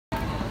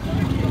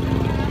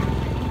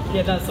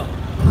Yeah, that song.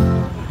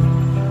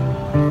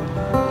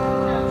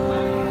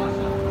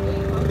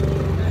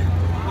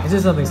 Is there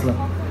something slow?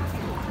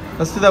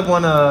 Let's do that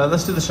one,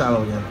 let's do The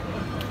Shallow again.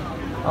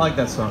 I like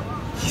that song.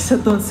 He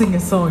said don't sing a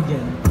song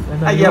again.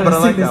 And Yeah, but I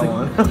like that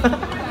one.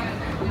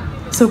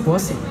 So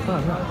bossy. Oh,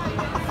 no.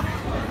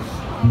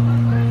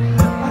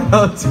 I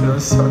know, dude, I'm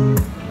sorry.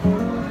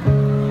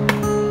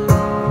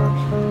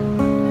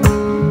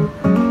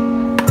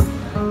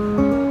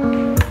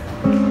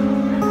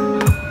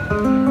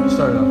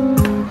 Start it off.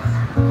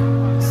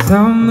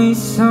 Tell me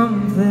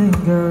something,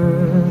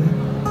 girl.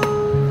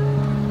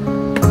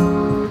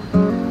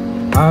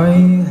 Are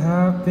you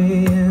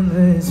happy in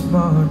this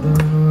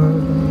modern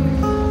world?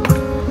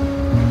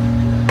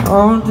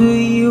 Or do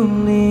you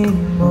need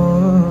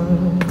more?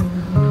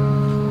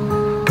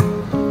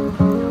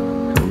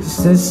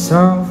 Is there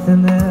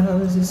something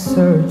else you're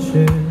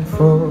searching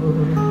for?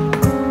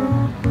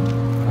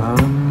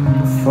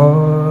 I'm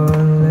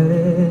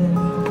falling.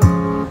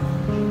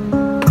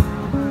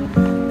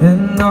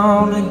 In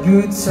all the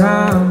good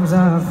times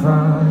I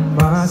find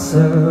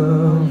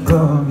myself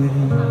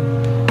longing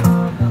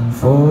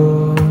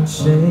for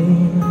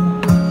change.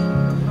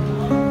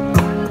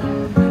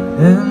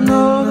 In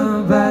all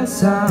the bad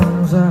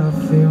times I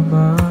feel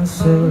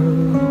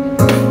myself.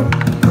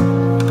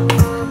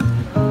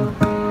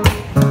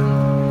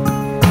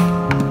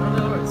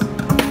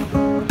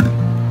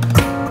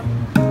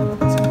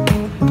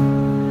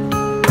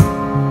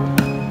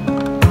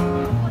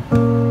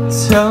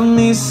 Tell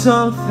me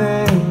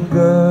something,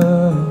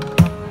 girl.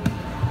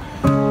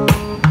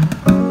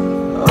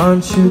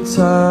 Aren't you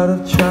tired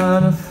of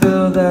trying to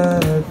fill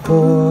that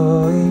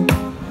void?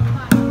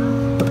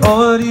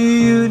 Or do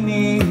you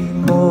need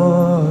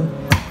more?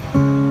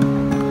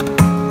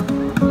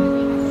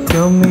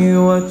 Tell me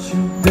what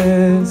you've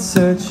been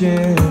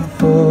searching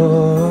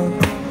for.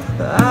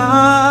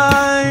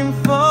 I'm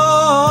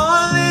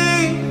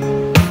falling.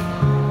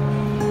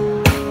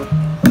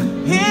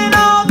 In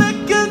all the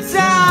good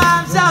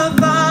times I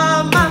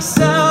find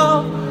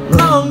myself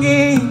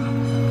longing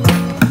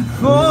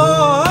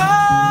for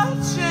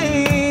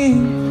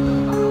change.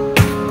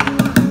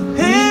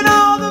 In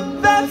all the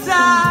bad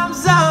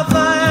times I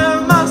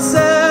find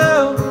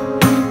myself.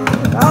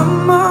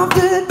 I'm off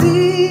the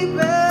deep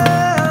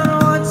end,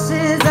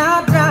 watches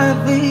I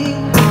dive in.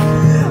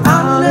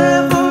 I'll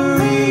never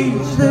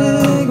reach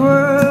the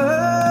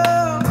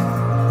ground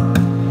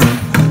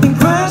and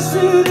crash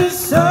to the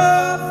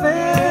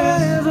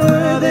surface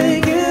where they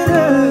can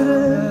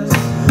hurt us,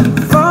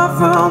 far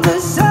from the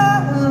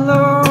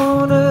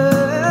shallow now.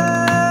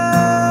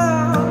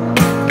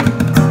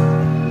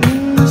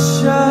 In the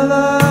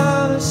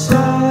shallow,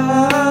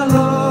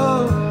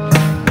 shallow.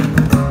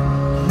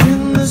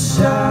 In the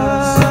shallow.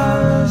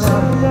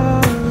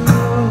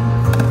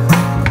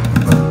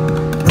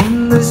 In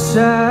the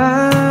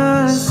shallow,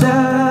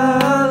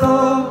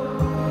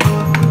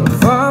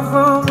 far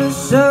from the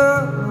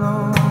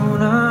shallow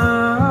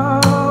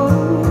now.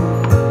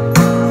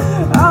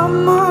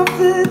 I'm off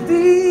the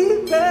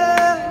deep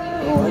end,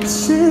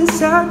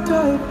 watches I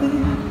dive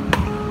in.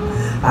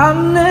 I'll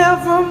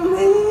never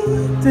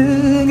meet the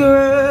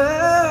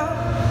girl.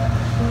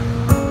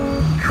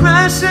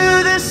 Crash to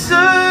the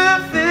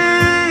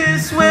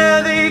surface where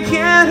they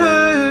can't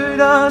hurt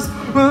us.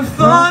 We're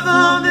far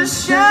from the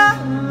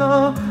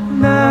shallow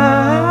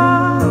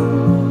now.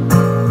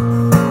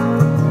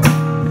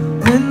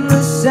 In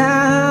the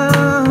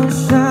shallow,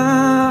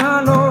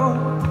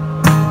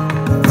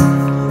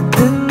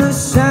 in the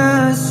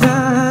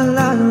shallow,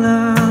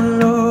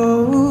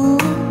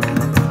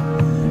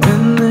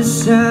 in the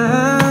shallow,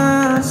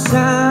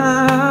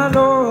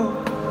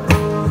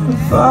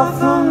 Far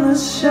from the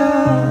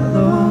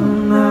shallow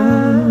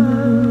now.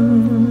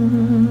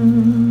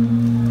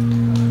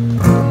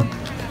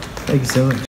 Thank you so much.